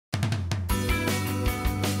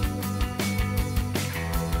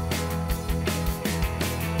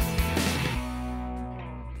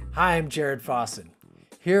Hi, I'm Jared Fawson,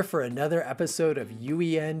 here for another episode of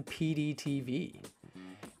UEN PDTV.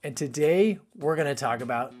 And today we're going to talk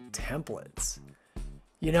about templates.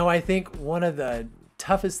 You know, I think one of the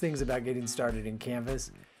toughest things about getting started in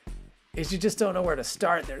Canvas is you just don't know where to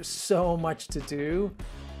start. There's so much to do,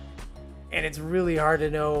 and it's really hard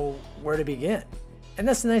to know where to begin. And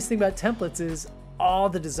that's the nice thing about templates is all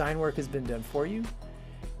the design work has been done for you.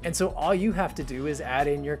 And so all you have to do is add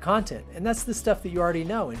in your content. And that's the stuff that you already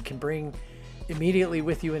know and can bring immediately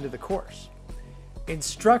with you into the course.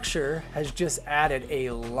 Instructure has just added a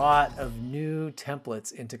lot of new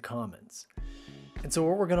templates into Commons. And so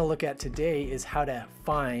what we're going to look at today is how to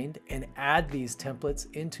find and add these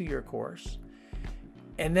templates into your course.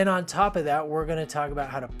 And then on top of that, we're going to talk about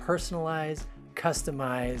how to personalize,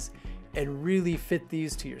 customize, and really fit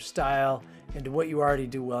these to your style and to what you already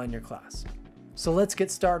do well in your class. So let's get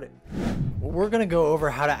started. Well, we're going to go over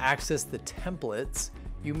how to access the templates.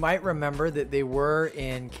 You might remember that they were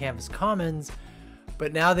in Canvas Commons,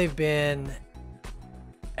 but now they've been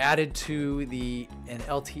added to an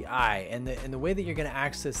LTI. And the way that you're going to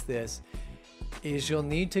access this is you'll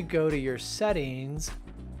need to go to your settings,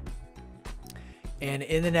 and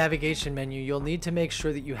in the navigation menu, you'll need to make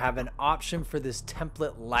sure that you have an option for this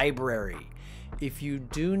template library. If you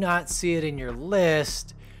do not see it in your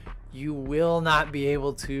list, you will not be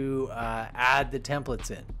able to add the templates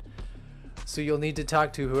in. So you'll need to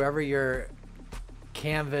talk to whoever your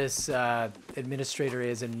Canvas administrator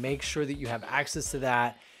is and make sure that you have access to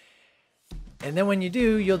that. And then when you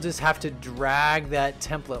do, you'll just have to drag that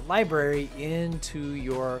template library into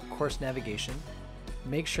your course navigation.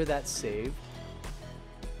 Make sure that's saved.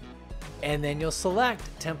 And then you'll select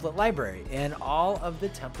template library, and all of the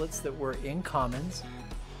templates that were in Commons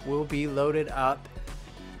will be loaded up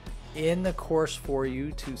in the course for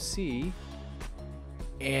you to see.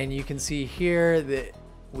 And you can see here that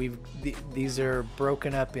these are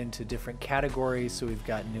broken up into different categories. So we've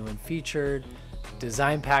got new and featured,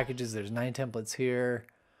 design packages, there's 9 templates here.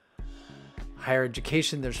 Higher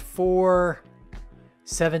education, there's 4,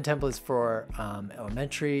 7 templates for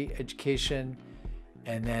elementary education,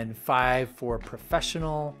 and then 5 for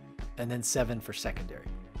professional, and then 7 for secondary.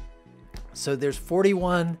 So there's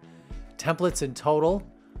 41 templates in total.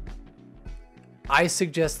 I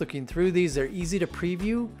suggest looking through these. They're easy to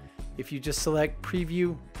preview. If you just select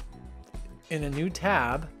preview in a new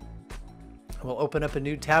tab, we'll open up a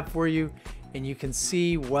new tab for you, and you can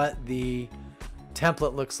see what the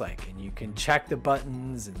template looks like, and you can check the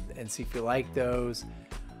buttons and see if you like those.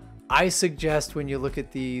 I suggest when you look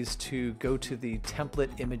at these to go to the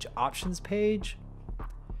template image options page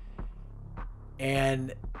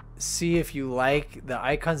and see if you like the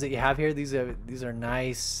icons that you have here. These are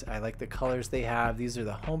nice. I like the colors they have. These are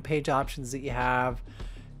the homepage options that you have.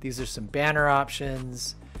 These are some banner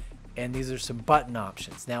options, and these are some button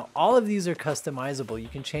options. Now, all of these are customizable. You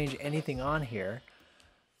can change anything on here,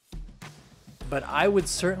 but I would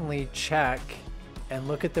certainly check and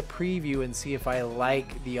look at the preview and see if I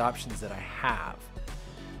like the options that I have.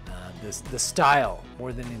 The style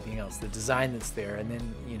more than anything else, the design that's there, and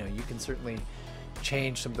then you can certainly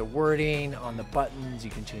change some of the wording on the buttons.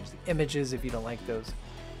 You can change the images if you don't like those.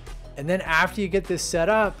 And then after you get this set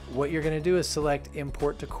up, what you're going to do is select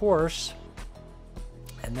import to course,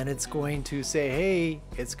 and then it's going to say, hey,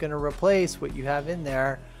 it's going to replace what you have in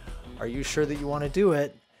there. Are you sure that you want to do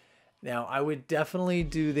it? Now, I would definitely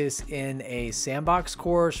do this in a sandbox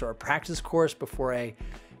course or a practice course before I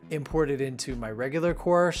import it into my regular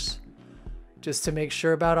course, just to make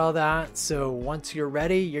sure about all that. So once you're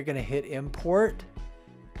ready, you're going to hit import,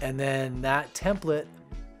 and then that template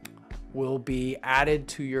will be added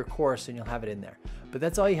to your course and you'll have it in there. But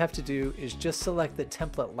that's all you have to do is just select the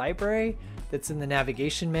template library that's in the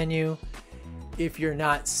navigation menu. If you're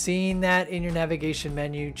not seeing that in your navigation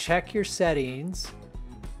menu, check your settings,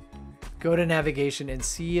 go to navigation and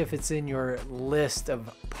see if it's in your list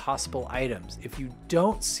of possible items. If you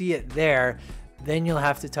don't see it there, then you'll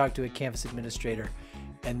have to talk to a Canvas administrator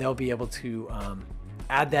and they'll be able to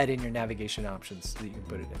add that in your navigation options so that you can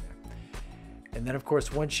put it in there. And then of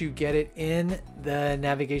course, once you get it in the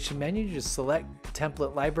navigation menu, you just select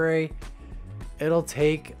template library. It'll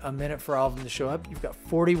take a minute for all of them to show up. You've got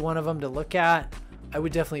 41 of them to look at. I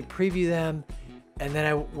would definitely preview them. And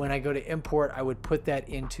then when I go to import, I would put that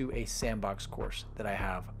into a sandbox course that I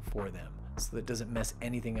have for them so that it doesn't mess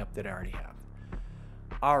anything up that I already have.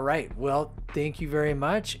 All right, well, thank you very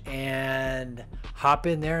much, and hop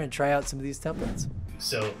in there and try out some of these templates.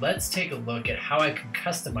 So let's take a look at how I can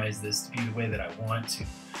customize this to be the way that I want to.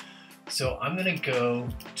 So I'm gonna go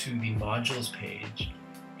to the modules page,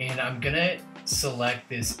 and I'm gonna select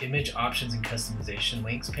this image options and customization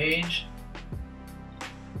links page.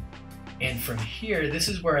 And from here, this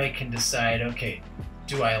is where I can decide, okay,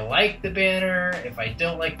 do I like the banner? If I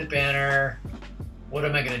don't like the banner, what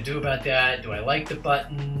am I going to do about that? Do I like the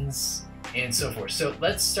buttons? And so forth. So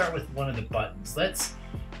let's start with one of the buttons. Let's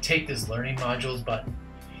take this learning modules button.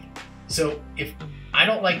 So if I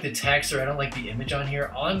don't like the text or I don't like the image on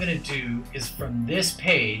here, all I'm going to do is from this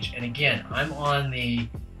page, and again, I'm on the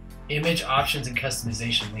image options and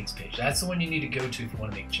customization links page. That's the one you need to go to if you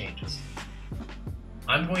want to make changes.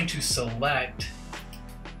 I'm going to select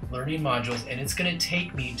learning modules, and it's going to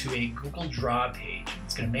take me to a Google Draw page.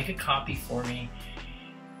 It's going to make a copy for me,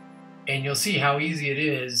 and you'll see how easy it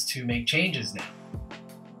is to make changes now.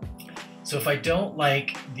 So if I don't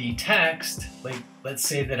like the text, like let's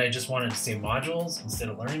say that I just wanted to say modules instead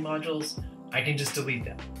of learning modules, I can just delete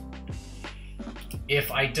that. If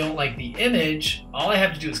I don't like the image, all I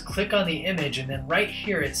have to do is click on the image, and then right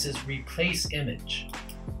here it says replace image.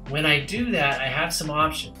 When I do that, I have some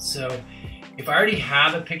options. So if I already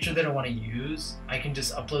have a picture that I want to use, I can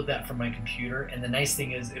just upload that from my computer, and the nice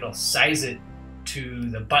thing is it'll size it to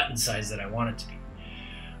the button size that I want it to be.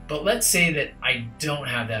 But let's say that I don't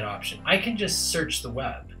have that option. I can just search the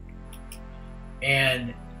web.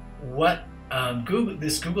 And what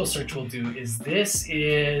this Google search will do is this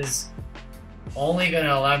is only going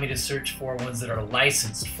to allow me to search for ones that are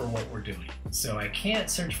licensed for what we're doing. So I can't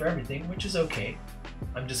search for everything, which is okay.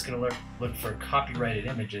 I'm just going to look for copyrighted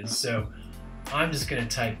images. So I'm just going to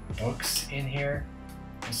type books in here.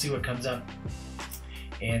 We'll see what comes up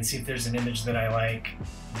and see if there's an image that I like.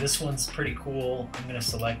 This one's pretty cool. I'm going to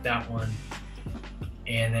select that one,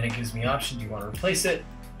 and then it gives me option. Do you want to replace it?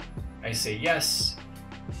 I say yes.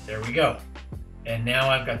 There we go. And now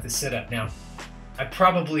I've got this set up. Now I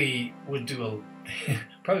probably would do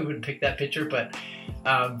probably wouldn't pick that picture, but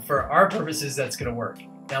for our purposes that's going to work.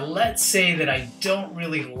 Now let's say that I don't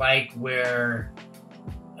really like where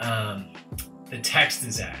the text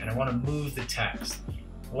is at, and I want to move the text.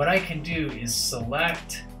 What I can do is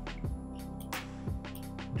select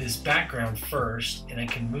this background first, and I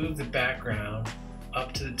can move the background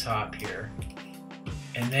up to the top here,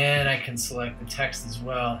 and then I can select the text as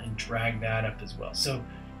well and drag that up as well. So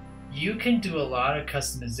you can do a lot of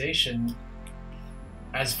customization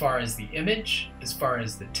as far as the image, as far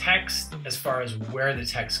as the text, as far as where the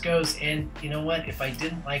text goes. And you know what, if I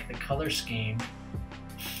didn't like the color scheme,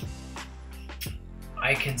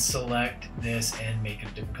 I can select this and make it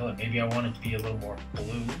a different color. Maybe I want it to be a little more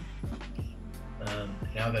blue.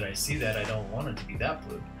 Now that I see that, I don't want it to be that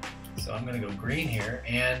blue. So I'm going to go green here,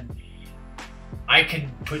 and I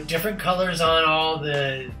can put different colors on all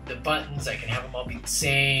the buttons. I can have them all be the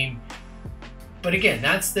same. But again,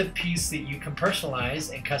 that's the piece that you can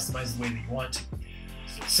personalize and customize the way that you want to.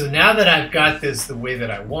 So now that I've got this the way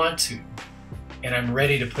that I want to, and I'm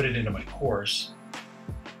ready to put it into my course,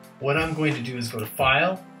 what I'm going to do is go to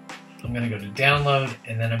File, I'm going to go to Download,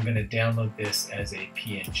 and then I'm going to download this as a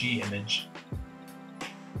PNG image.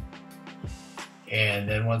 And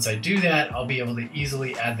then once I do that, I'll be able to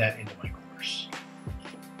easily add that into my course.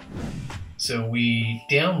 So we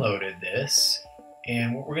downloaded this,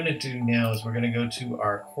 and what we're going to do now is we're going to go to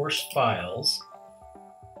our course files,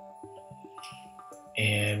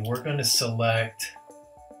 and we're going to select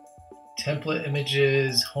template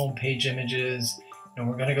images, homepage images, and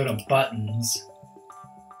we're going to go to buttons.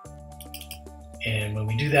 And when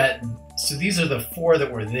we do that, so these are the 4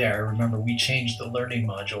 that were there. Remember, we changed the learning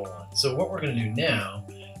module one. So what we're going to do now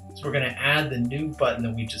is we're going to add the new button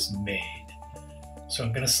that we just made. So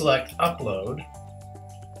I'm going to select upload,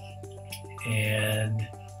 and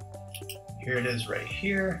here it is right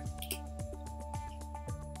here.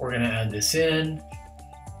 We're going to add this in.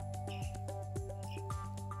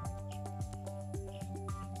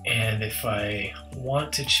 And if I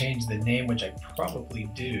want to change the name, which I probably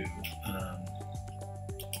do,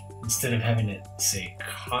 instead of having it say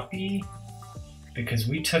copy, because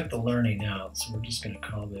we took the learning out, so we're just going to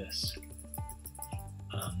call this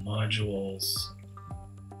modules.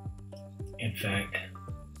 In fact,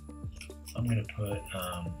 I'm going to put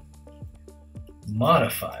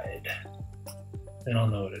modified, then I'll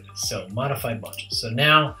know what it is. So modified modules. So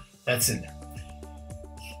now that's in there.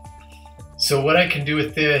 So what I can do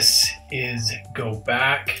with this is go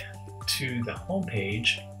back to the home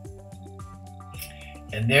page,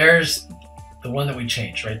 and there's the one that we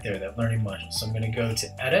changed right there, that learning module. So I'm going to go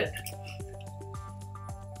to Edit,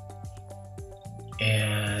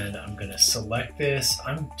 and I'm going to select this.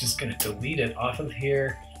 I'm just going to delete it off of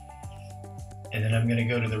here, and then I'm going to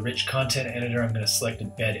go to the Rich Content Editor. I'm going to select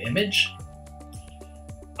Embed Image.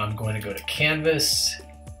 I'm going to go to Canvas,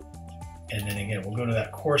 And then again, we'll go to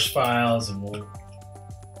that course files and we'll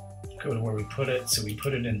go to where we put it. So we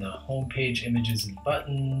put it in the home page images and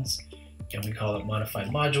buttons, and we call it modified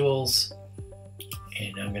modules.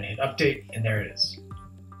 And I'm going to hit update, and there it is.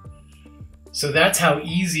 So that's how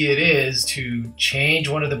easy it is to change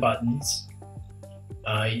one of the buttons.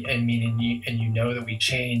 And you know that we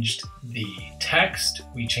changed the text,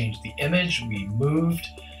 we changed the image,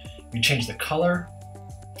 we changed the color,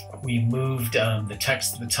 we moved the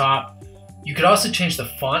text to the top. You could also change the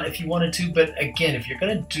font if you wanted to, but again, if you're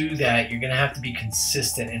going to do that, you're going to have to be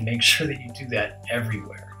consistent and make sure that you do that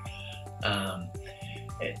everywhere.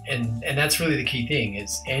 And that's really the key thing,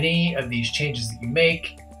 is any of these changes that you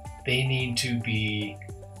make, they need to be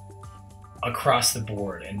across the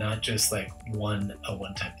board and not just like a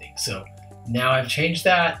one-time thing. So now I've changed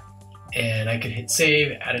that, and I could hit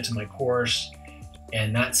save, add it to my course,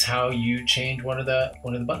 and that's how you change one of the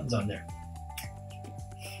buttons on there.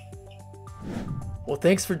 Well,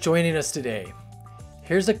 thanks for joining us today.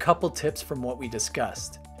 Here's a couple tips from what we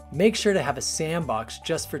discussed. Make sure to have a sandbox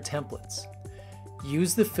just for templates.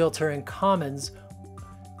 Use the filter in Commons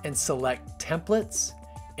and select Templates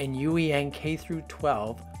and UEN K through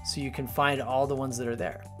 12 so you can find all the ones that are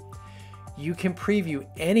there. You can preview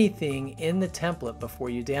anything in the template before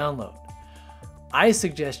you download. I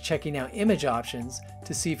suggest checking out image options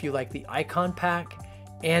to see if you like the icon pack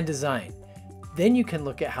and design. Then you can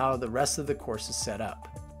look at how the rest of the course is set up.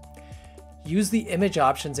 Use the image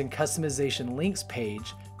options and customization links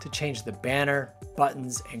page to change the banner,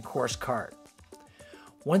 buttons, and course card.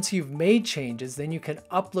 Once you've made changes, then you can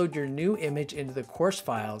upload your new image into the course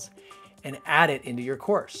files and add it into your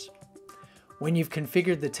course. When you've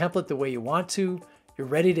configured the template the way you want to, you're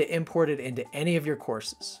ready to import it into any of your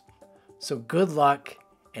courses. So good luck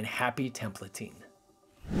and happy templating.